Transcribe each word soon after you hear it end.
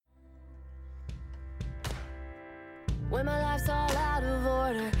When my life's all out of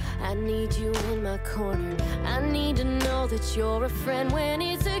order, I need you in my corner. I need to know that you're a friend when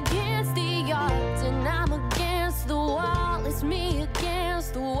it's against the odds and I'm against the wall. It's me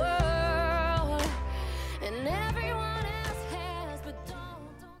against the world, and everyone else has, but don't.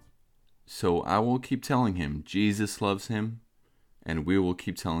 So I will keep telling him Jesus loves him, and we will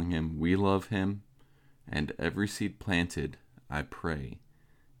keep telling him we love him, and every seed planted, I pray,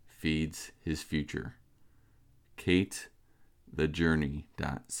 feeds his future. Kate,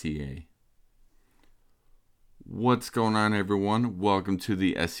 thejourney.ca. What's going on, everyone? Welcome to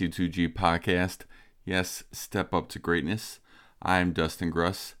the SU2G podcast. Yes, step up to greatness. I'm Dustin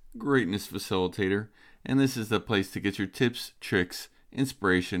Gruss, greatness facilitator, and this is the place to get your tips, tricks,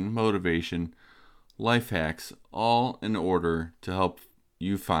 inspiration, motivation, life hacks, all in order to help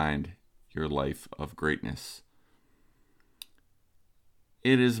you find your life of greatness.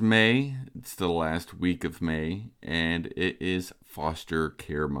 It is May, it's the last week of May, and it is Foster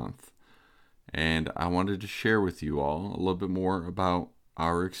Care Month. And I wanted to share with you all a little bit more about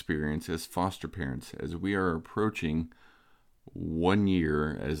our experience as foster parents as we are approaching 1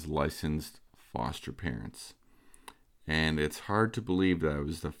 year as licensed foster parents. And it's hard to believe that it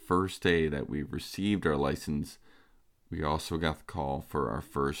was the first day that we received our license. We also got the call for our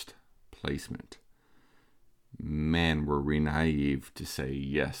first placement. Man, were we naive to say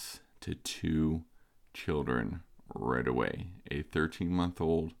yes to 2 children right away. A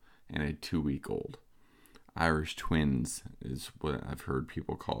 13-month-old and a 2-week-old. Irish twins is what I've heard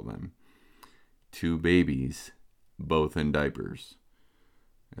people call them. 2 babies, both in diapers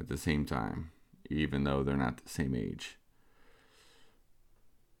at the same time, even though they're not the same age.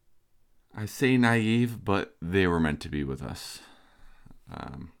 I say naive, but they were meant to be with us.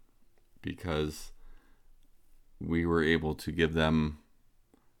 Because we were able to give them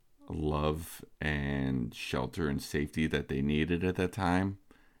love and shelter and safety that they needed at that time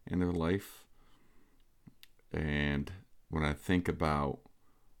in their life. And when I think about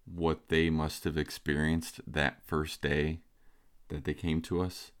what they must have experienced that first day that they came to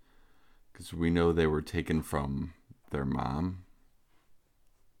us, because we know they were taken from their mom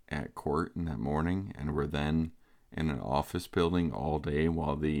at court in that morning and were then in an office building all day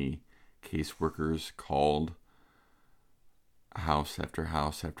while the caseworkers called house after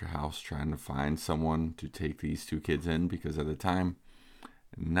house after house trying to find someone to take these 2 kids in, because at the time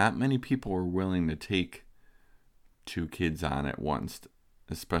not many people were willing to take 2 kids on at once,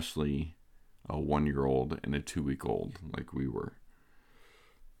 especially a 1-year-old and a 2-week-old like we were.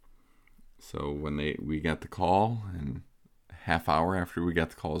 So when we got the call, and a half hour after we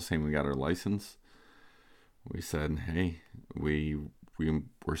got the call saying we got our license, we said, hey, we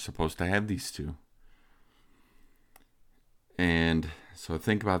were supposed to have these 2. And so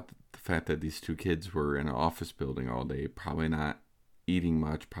think about the fact that these 2 kids were in an office building all day, probably not eating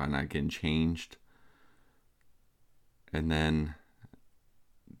much, probably not getting changed. And then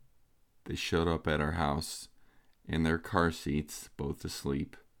they showed up at our house in their car seats, both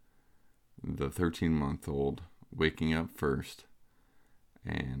asleep. The 13-month-old waking up first.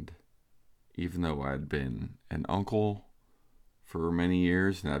 And even though I'd been an uncle for many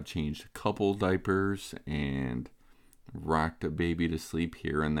years, and I've changed a couple diapers and rocked a baby to sleep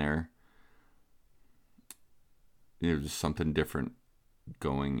here and there, it was something different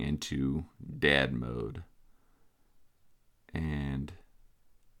going into dad mode. And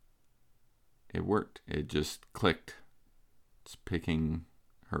it worked. It just clicked. Just picking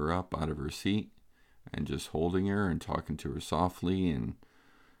her up out of her seat and just holding her and talking to her softly and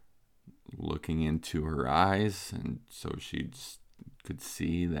looking into her eyes, and so she just could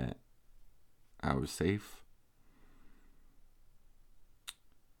see that I was safe.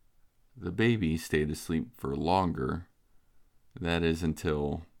 The baby stayed asleep for longer. That is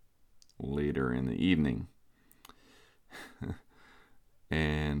until later in the evening.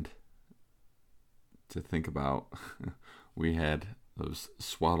 And to think about, we had those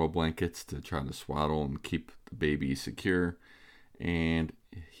swaddle blankets to try to swaddle and keep the baby secure. And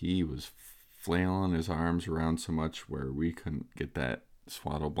he was flailing his arms around so much where we couldn't get that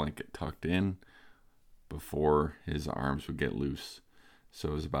swaddle blanket tucked in before his arms would get loose. So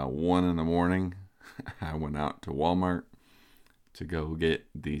it was about 1 a.m. I went out to Walmart to go get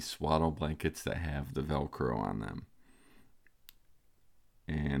these swaddle blankets that have the Velcro on them.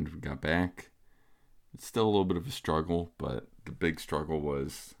 And we got back. It's still a little bit of a struggle, but the big struggle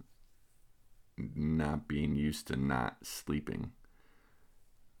was not being used to not sleeping.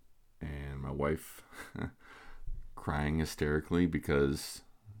 And my wife crying hysterically because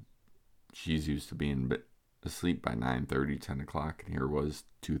she's used to being asleep by 9:30, 10 o'clock, and here it was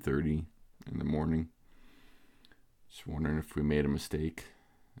 2:30 in the morning. Just wondering if we made a mistake.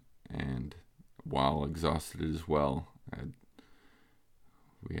 And while exhausted as well,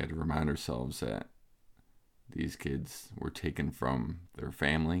 we had to remind ourselves that these kids were taken from their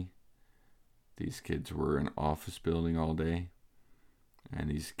family. These kids were in an office building all day. And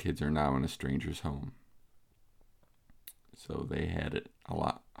these kids are now in a stranger's home. So they had it a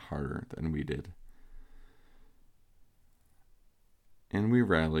lot harder than we did. And we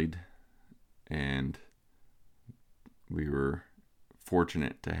rallied, and we were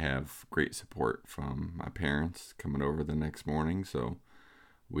fortunate to have great support from my parents coming over the next morning so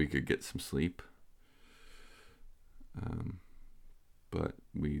we could get some sleep. But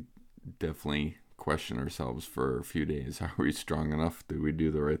we definitely questioned ourselves for a few days. Are we strong enough? Did we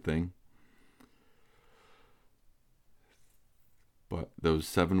do the right thing? But those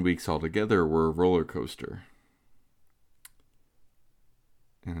 7 weeks altogether were a roller coaster.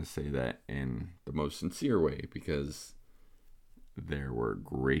 And I say that in the most sincere way because there were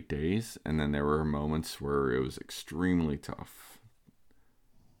great days and then there were moments where it was extremely tough.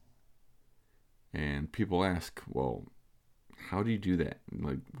 And people ask, well, how do you do that?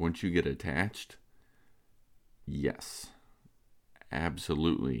 Like, once you get attached? Yes,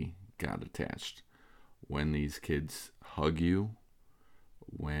 absolutely got attached. When these kids hug you,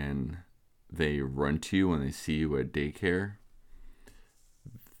 when they run to you when they see you at daycare,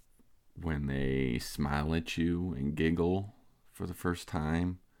 when they smile at you and giggle for the first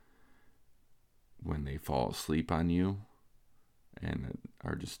time, when they fall asleep on you and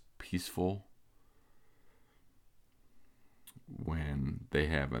are just peaceful, when they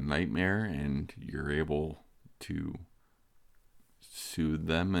have a nightmare and you're able to soothe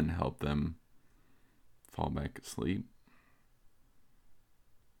them and help them fall back asleep.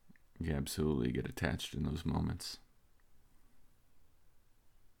 You absolutely get attached in those moments.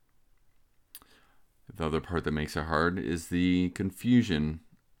 The other part that makes it hard is the confusion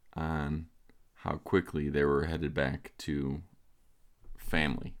on how quickly they were headed back to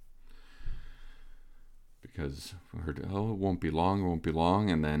family. Because we heard, it won't be long.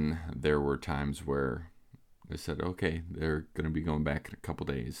 And then there were times where they said, okay, they're going to be going back in a couple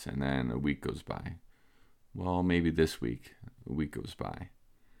days. And then a week goes by. Well, maybe this week, a week goes by.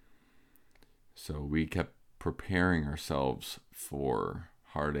 So we kept preparing ourselves for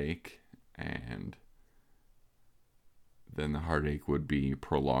heartache, and then the heartache would be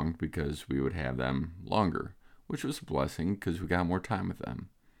prolonged because we would have them longer, which was a blessing because we got more time with them.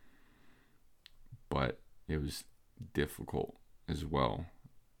 But it was difficult as well,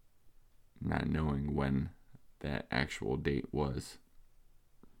 not knowing when that actual date was.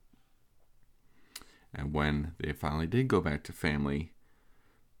 And when they finally did go back to family,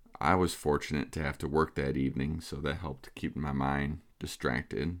 I was fortunate to have to work that evening, so that helped keep my mind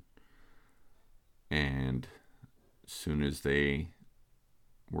distracted. And as soon as they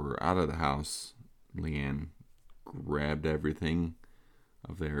were out of the house, Leanne grabbed everything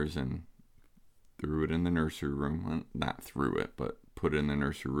of theirs and threw it in the nursery room. Well, not threw it, but put it in the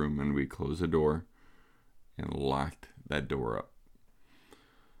nursery room, and we closed the door and locked that door up.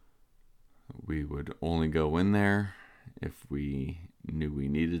 We would only go in there if we knew we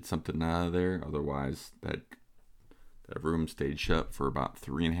needed something out of there. Otherwise, that room stayed shut for about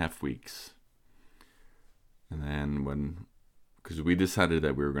 3.5 weeks. And then because we decided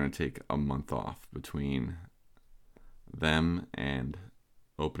that we were going to take a month off between them and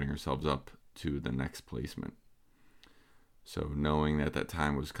opening ourselves up to the next placement. So knowing that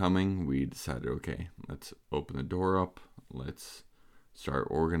time was coming, we decided, okay, let's open the door up. Let's start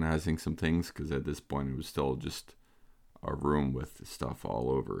organizing some things, because at this point it was still just a room with stuff all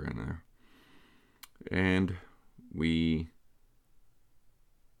over in there. And we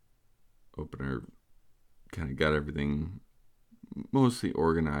kind of got everything mostly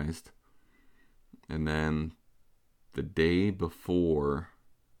organized. And then the day before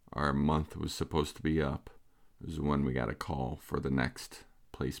our month was supposed to be up was when we got a call for the next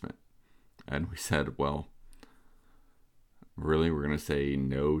placement. And we said, well, really, we're going to say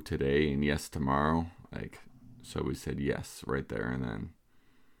no today and yes tomorrow? So we said yes right there and then.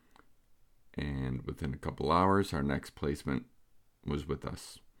 And within a couple hours, our next placement was with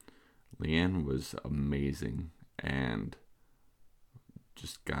us. Leanne was amazing and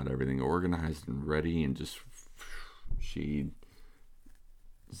just got everything organized and ready, and she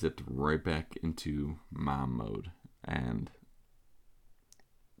zipped right back into mom mode, and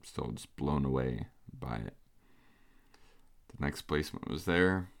still just blown away by it. The next placement was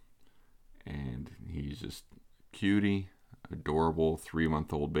there, and he's just cutie, adorable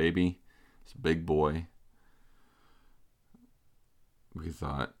 3-month-old baby. He's a big boy. we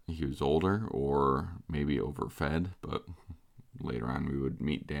thought he was older or maybe overfed, but later on we would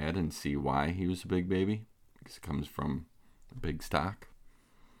meet Dad and see why he was a big baby, because it comes from a big stock.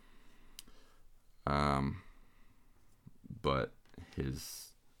 But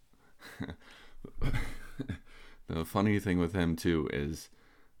his the funny thing with him too is,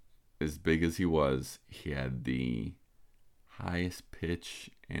 as big as he was, he had the highest pitch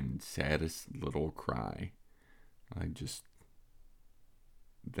and saddest little cry, like just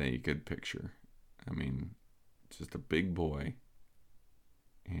that you could picture. I mean, just a big boy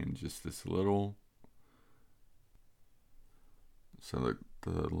and just this little. So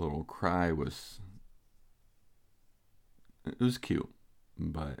the little cry was, it was cute,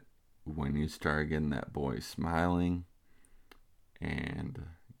 but when you start getting that boy smiling and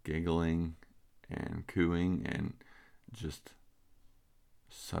giggling and cooing, and just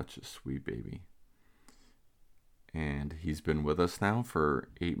such a sweet baby. And he's been with us now for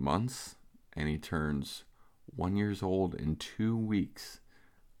 8 months, and he turns 1 year old in 2 weeks.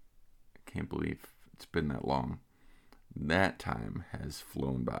 I can't believe it's been that long. That time has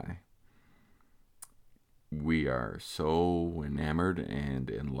flown by. We are so enamored and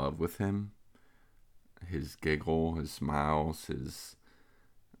in love with him. His giggle, his smiles,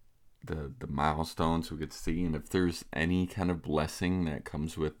 the milestones we get to see. And if there's any kind of blessing that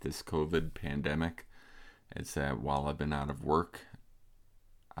comes with this COVID pandemic, it's that while I've been out of work,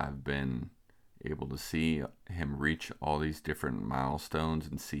 I've been able to see him reach all these different milestones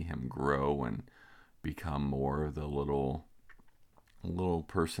and see him grow and become more of the little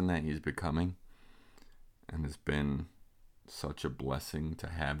person that he's becoming. And it's been such a blessing to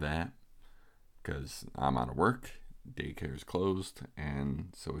have that, because I'm out of work, daycare's closed, and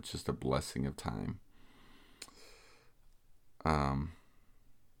so it's just a blessing of time.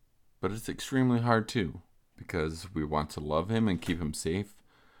 But it's extremely hard too, because we want to love him and keep him safe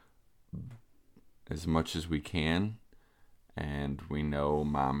as much as we can. And we know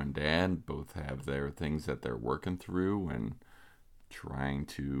Mom and Dad both have their things that they're working through and trying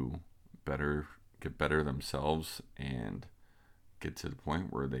to get better themselves and get to the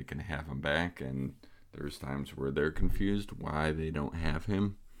point where they can have him back. And there's times where they're confused why they don't have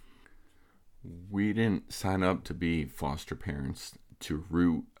him. We didn't sign up to be foster parents to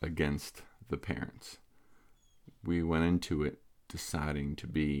root against the parents. We went into it deciding to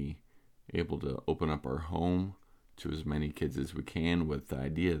be able to open up our home to as many kids as we can, with the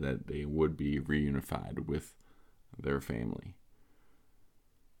idea that they would be reunified with their family.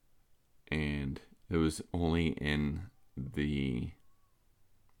 And it was only in the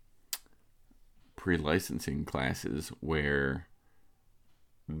pre-licensing classes where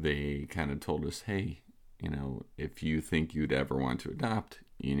they kind of told us, hey, if you think you'd ever want to adopt,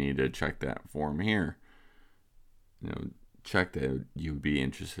 you need to check that form here. Check that you'd be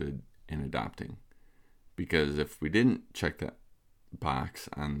interested in adopting. Because if we didn't check that box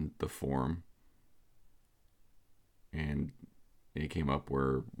on the form, and it came up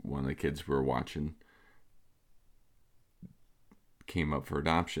where one of the kids we were watching came up for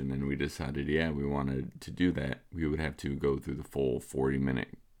adoption, and we decided, we wanted to do that, we would have to go through the full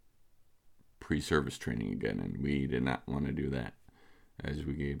 40-minute pre-service training again, and we did not want to do that, as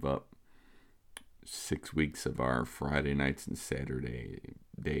we gave up 6 weeks of our Friday nights and Saturday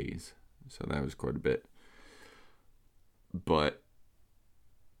days. So that was quite a bit. But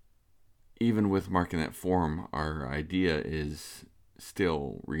even with marking that form, our idea is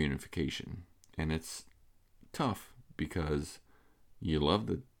still reunification. And it's tough because you love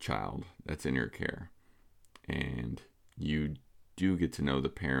the child that's in your care, and you do get to know the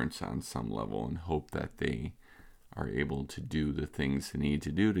parents on some level and hope that they are able to do the things they need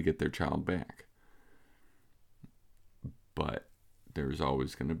to do to get their child back. But there's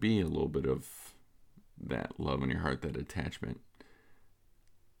always going to be a little bit of that love in your heart, that attachment,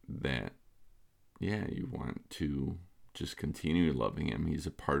 that, you want to just continue loving him. He's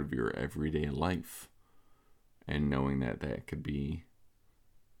a part of your everyday life. And knowing that could be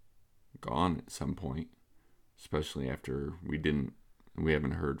gone at some point, especially after we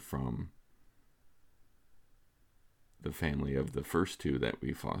haven't heard from the family of the first two that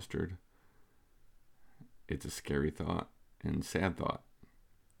we fostered. It's a scary thought and sad thought.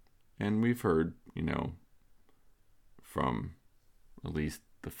 And we've heard, from at least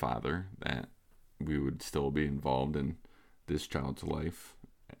the father that we would still be involved in this child's life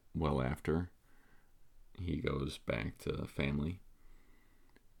well after he goes back to family.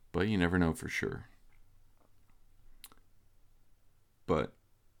 But you never know for sure. But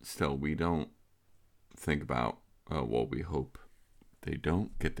still, we don't think about, we hope they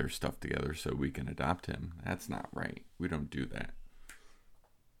don't get their stuff together so we can adopt him. That's not right. We don't do that.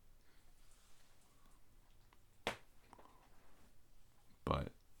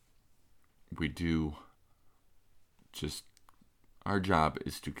 we do just, our job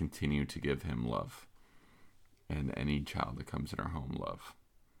is to continue to give him love, and any child that comes in our home love.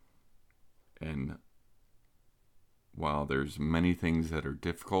 And while there's many things that are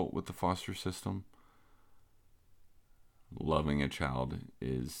difficult with the foster system, loving a child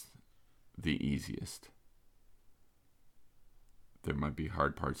is the easiest. There might be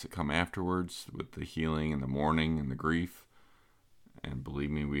hard parts that come afterwards with the healing and the mourning and the grief. And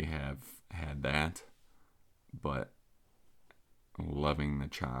believe me, we have had that. But loving the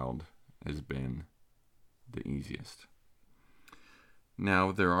child has been the easiest.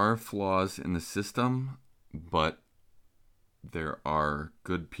 Now, there are flaws in the system, but there are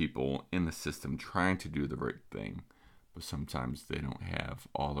good people in the system trying to do the right thing. But sometimes they don't have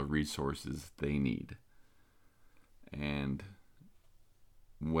all the resources they need. And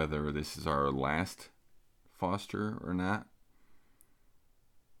whether this is our last foster or not,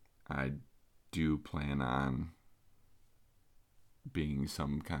 I do plan on being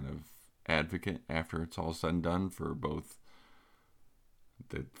some kind of advocate after it's all said and done for both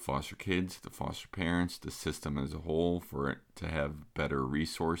the foster kids, the foster parents, the system as a whole, for it to have better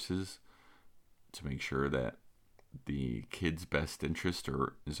resources to make sure that the kids' best interest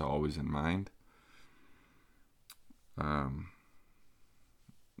is always in mind.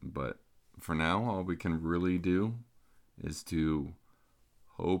 But for now, all we can really do is to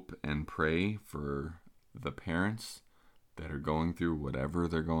hope and pray for the parents that are going through whatever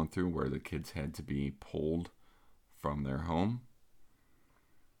they're going through, where the kids had to be pulled from their home.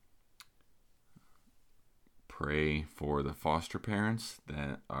 Pray for the foster parents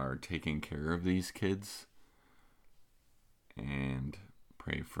that are taking care of these kids, and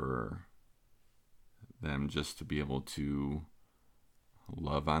pray for them just to be able to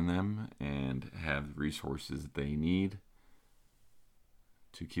love on them and have the resources they need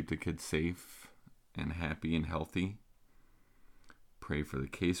to keep the kids safe and happy and healthy. Pray for the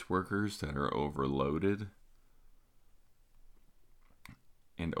caseworkers that are overloaded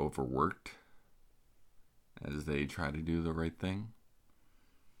and overworked as they try to do the right thing.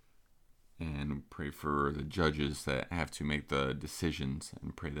 And pray for the judges that have to make the decisions,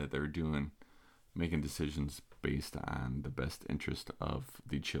 and pray that they're making decisions based on the best interest of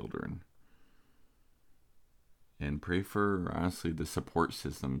the children. And pray for, honestly, the support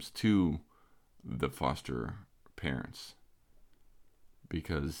systems to the foster parents,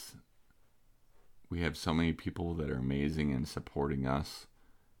 because we have so many people that are amazing and supporting us,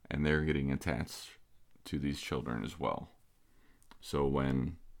 and they're getting attached to these children as well. So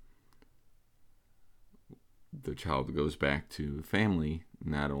when the child goes back to family,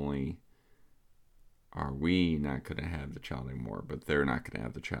 not only are we not going to have the child anymore, but they're not going to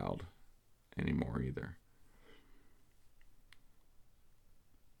have the child anymore either.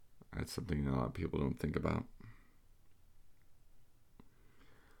 That's something that a lot of people don't think about.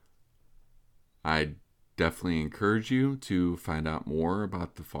 I definitely encourage you to find out more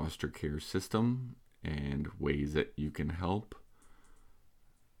about the foster care system and ways that you can help,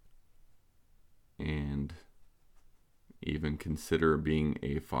 and even consider being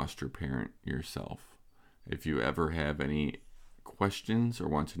a foster parent yourself. If you ever have any questions or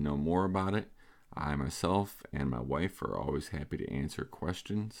want to know more about it, I myself and my wife are always happy to answer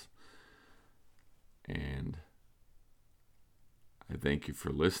questions. And I thank you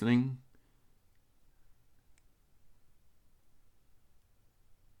for listening.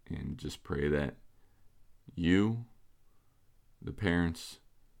 And just pray that you, the parents,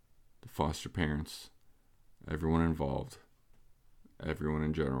 the foster parents, everyone involved, everyone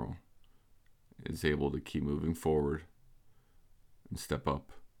in general, is able to keep moving forward and step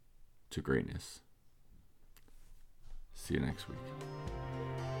up to greatness. See you next week.